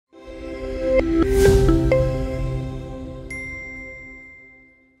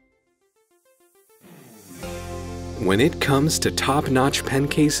When it comes to top-notch pen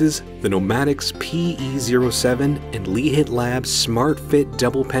cases, the Nomadic's PE-07 and Lihit Labs Smart Fit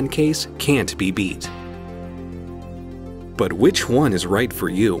double pen case can't be beat. But which one is right for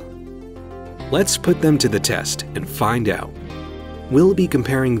you? Let's put them to the test and find out. We'll be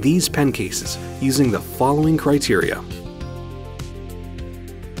comparing these pen cases using the following criteria.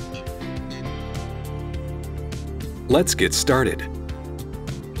 Let's get started.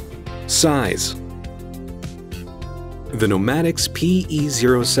 Size. The Nomadic's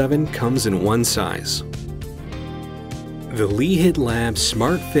PE-07 comes in one size. The Lihit Labs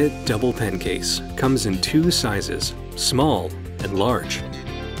Smart Fit double pen case comes in two sizes, small and large.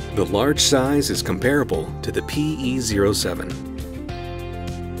 The large size is comparable to the PE-07.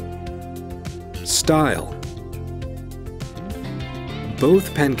 Style.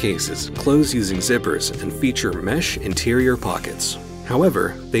 Both pen cases close using zippers and feature mesh interior pockets.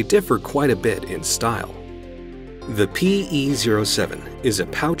 However, they differ quite a bit in style. The PE-07 is a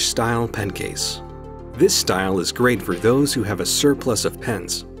pouch-style pen case. This style is great for those who have a surplus of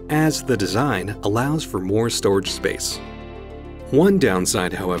pens, as the design allows for more storage space. One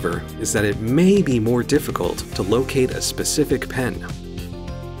downside, however, is that it may be more difficult to locate a specific pen.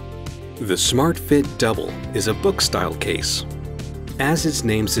 The Smart Fit Double is a book-style case. As its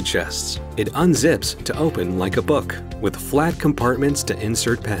name suggests, it unzips to open like a book, with flat compartments to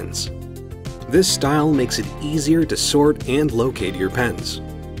insert pens. This style makes it easier to sort and locate your pens.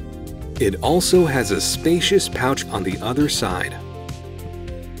 It also has a spacious pouch on the other side.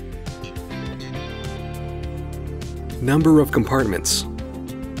 Number of compartments.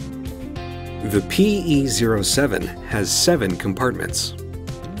 The PE-07 has 7 compartments.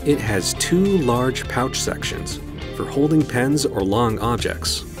 It has 2 large pouch sections for holding pens or long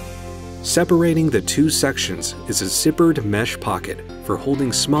objects. Separating the 2 sections is a zippered mesh pocket for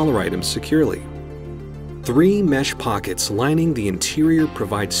holding smaller items securely. 3 mesh pockets lining the interior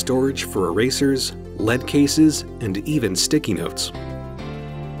provide storage for erasers, lead cases, and even sticky notes.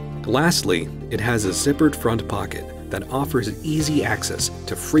 Lastly, it has a zippered front pocket that offers easy access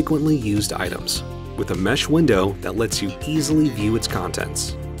to frequently used items, with a mesh window that lets you easily view its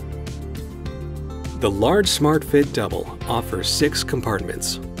contents. The large Smart Fit Double offers 6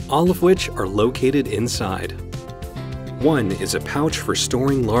 compartments, all of which are located inside. One is a pouch for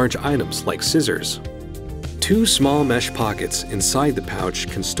storing large items like scissors. 2 small mesh pockets inside the pouch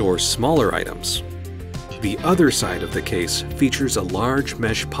can store smaller items. The other side of the case features a large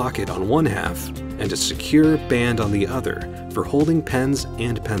mesh pocket on one half and a secure band on the other for holding pens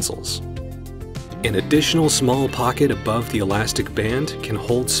and pencils. An additional small pocket above the elastic band can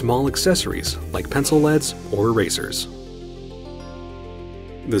hold small accessories like pencil leads or erasers.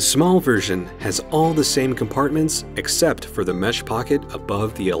 The small version has all the same compartments except for the mesh pocket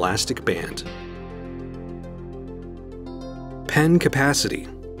above the elastic band. Pen capacity.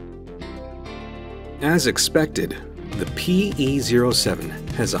 As expected, the PE-07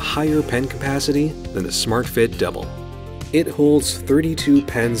 has a higher pen capacity than the Smart Fit Double. It holds 32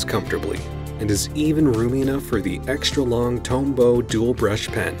 pens comfortably and is even roomy enough for the extra-long Tombow dual brush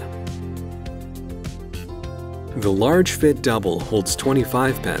pen. The large Fit Double holds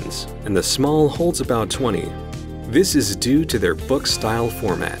 25 pens, and the small holds about 20. This is due to their book-style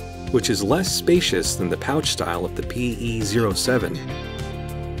format, which is less spacious than the pouch style of the PE-07.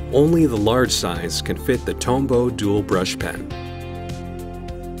 Only the large size can fit the Tombow dual brush pen.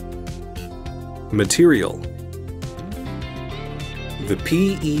 Material. The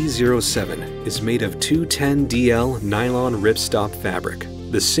PE-07 is made of 210DL nylon ripstop fabric,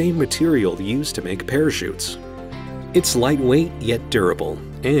 the same material used to make parachutes. It's lightweight yet durable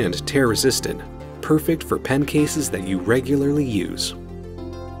and tear-resistant, perfect for pen cases that you regularly use.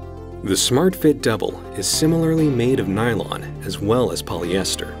 The Smart Fit Double is similarly made of nylon as well as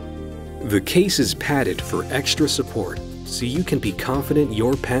polyester. The case is padded for extra support, so you can be confident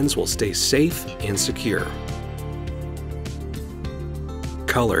your pens will stay safe and secure.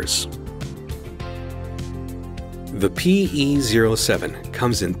 Colors. The PE-07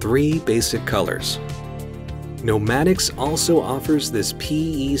 comes in 3 basic colors. Nomadic's also offers this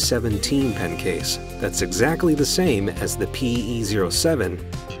PE-17 pen case that's exactly the same as the PE-07,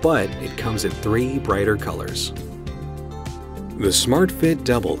 but it comes in 3 brighter colors. The Smart Fit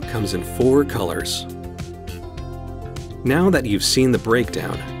Double comes in 4 colors. Now that you've seen the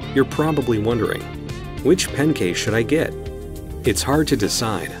breakdown, you're probably wondering, which pen case should I get? It's hard to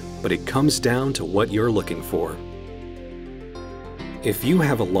decide, but it comes down to what you're looking for. If you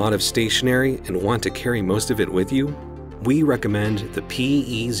have a lot of stationery and want to carry most of it with you, we recommend the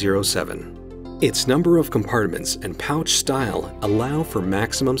PE-07. Its number of compartments and pouch style allow for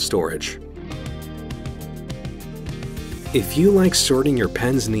maximum storage. If you like sorting your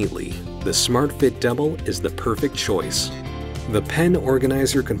pens neatly, the Smart Fit Double is the perfect choice. The pen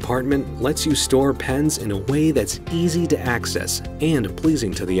organizer compartment lets you store pens in a way that's easy to access and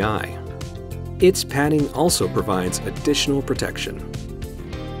pleasing to the eye. Its padding also provides additional protection.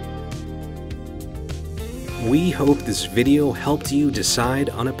 We hope this video helped you decide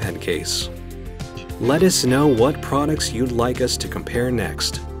on a pen case. Let us know what products you'd like us to compare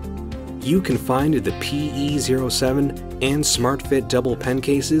next. You can find the PE-07 and Smart Fit Double pen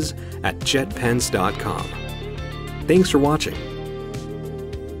cases at JetPens.com. Thanks for watching.